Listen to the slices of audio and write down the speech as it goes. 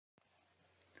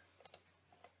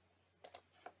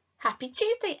Happy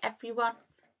Tuesday, everyone.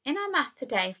 In our math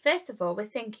today, first of all, we're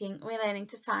learning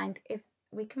to find if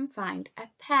we can find a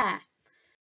pair.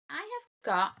 I have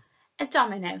got a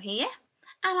domino here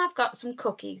and I've got some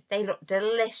cookies. They look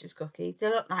delicious cookies. They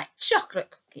look like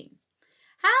chocolate cookies.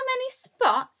 How many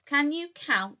spots can you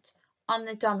count on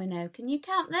the domino? Can you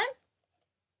count them?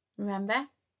 Remember?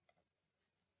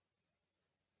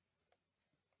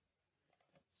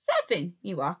 7.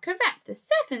 You are correct. There's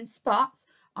 7 spots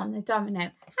on the domino.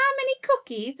 How many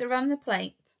cookies are on the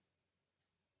plate?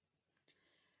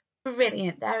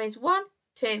 Brilliant. There is 1,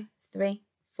 2, 3,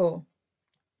 4.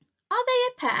 Are they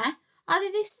a pair? Are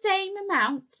they the same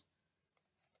amount?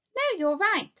 No, you're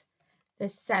right.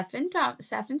 There's 7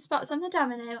 spots on the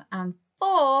domino and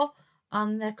 4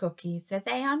 on the cookies, so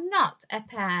they are not a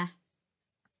pair.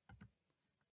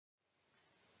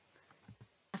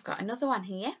 I've got another one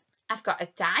here. I've got a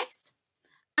dice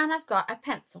and I've got a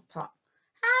pencil pot.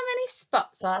 How many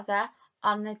spots are there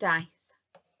on the dice?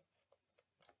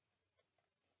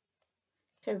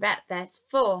 Correct, there's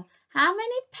 4. How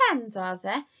many pens are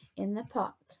there in the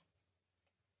pot?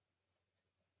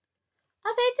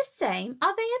 Are they the same?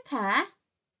 Are they a pair?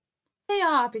 They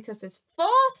are, because there's 4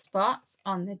 spots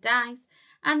on the dice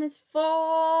and there's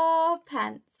 4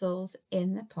 pencils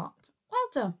in the pot. Well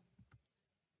done.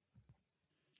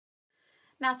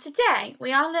 Now today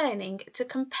we are learning to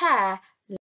compare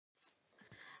length.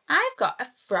 I've got a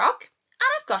frog and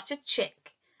I've got a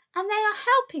chick and they are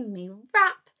helping me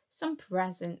wrap some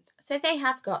presents. So they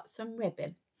have got some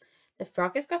ribbon. The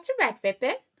frog has got a red ribbon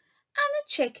and the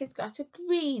chick has got a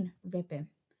green ribbon.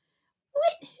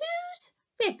 Whose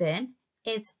ribbon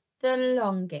is the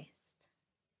longest?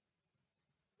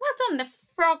 Well done, the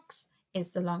frog's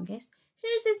is the longest.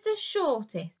 Whose is the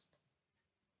shortest?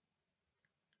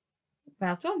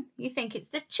 Well done, you think it's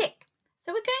the chick.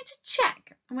 So we're going to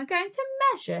check and we're going to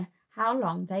measure how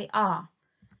long they are.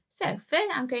 So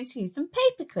first I'm going to use some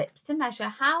paper clips to measure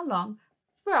how long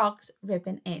frog's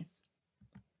ribbon is.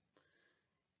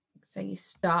 So you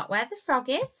start where the frog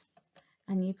is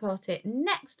and you put it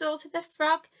next door to the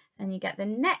frog, and you get the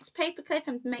next paper clip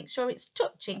and make sure it's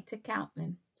touching to count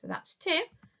them. So that's 2,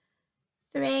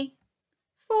 3,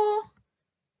 4,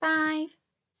 5,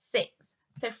 6.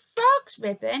 So frog's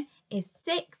ribbon is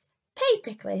 6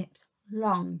 paper clips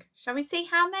long. Shall we see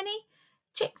how many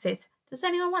chicks is? Does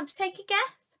anyone want to take a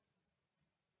guess?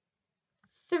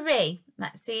 3.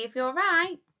 Let's see if you're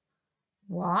right.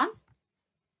 1,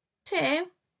 2,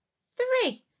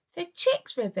 3. So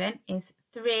chick's ribbon is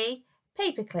 3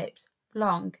 paper clips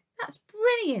long. That's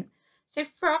brilliant. So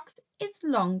frog's is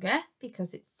longer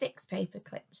because it's 6 paper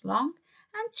clips long,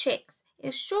 and chick's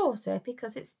is shorter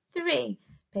because it's 3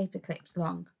 paper clips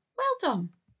long. Well done.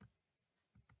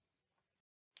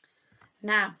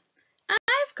 Now,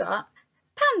 I've got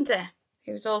Panda,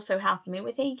 who's also helping me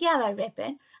with a yellow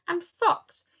ribbon, and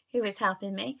Fox, who is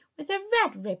helping me with a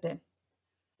red ribbon.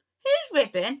 Whose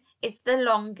ribbon is the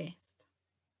longest?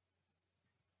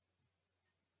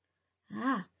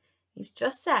 You've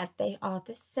just said they are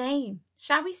the same.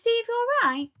 Shall we see if you're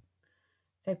right?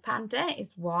 So Panda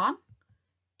is 1,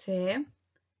 2,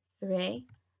 3,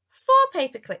 4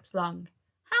 paper clips long.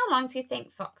 How long do you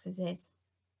think Fox's is?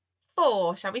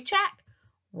 4. Shall we check?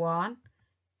 1,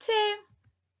 2,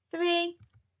 3,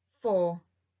 4.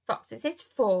 Fox's is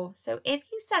 4. So if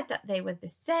you said that they were the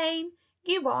same,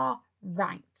 you are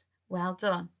right. Well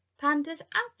done. Panda's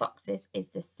and Fox's is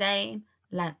the same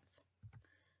length.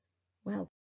 Well done.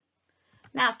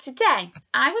 Now today,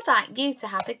 I would like you to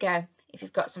have a go. If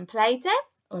you've got some Play-Doh,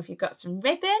 or if you've got some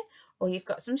ribbon, or you've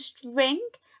got some string,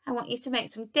 I want you to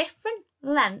make some different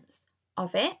lengths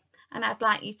of it, and I'd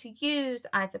like you to use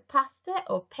either pasta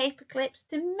or paper clips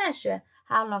to measure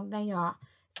how long they are.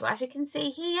 So as you can see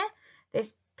here,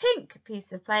 this pink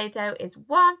piece of Play-Doh is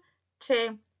 1,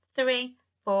 2, 3,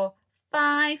 4,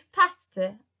 5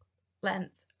 pasta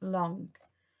length long,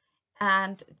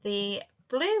 and the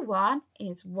blue one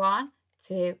is 1,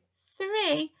 2,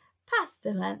 3 pasta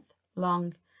length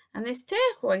long, and this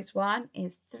turquoise one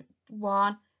is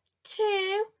 1,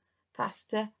 2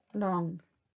 pasta long.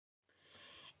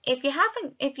 If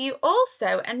you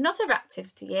also, another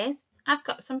activity is, I've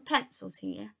got some pencils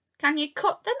here. Can you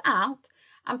cut them out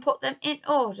and put them in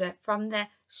order from the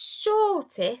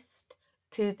shortest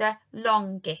to the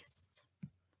longest?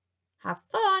 Have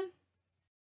fun!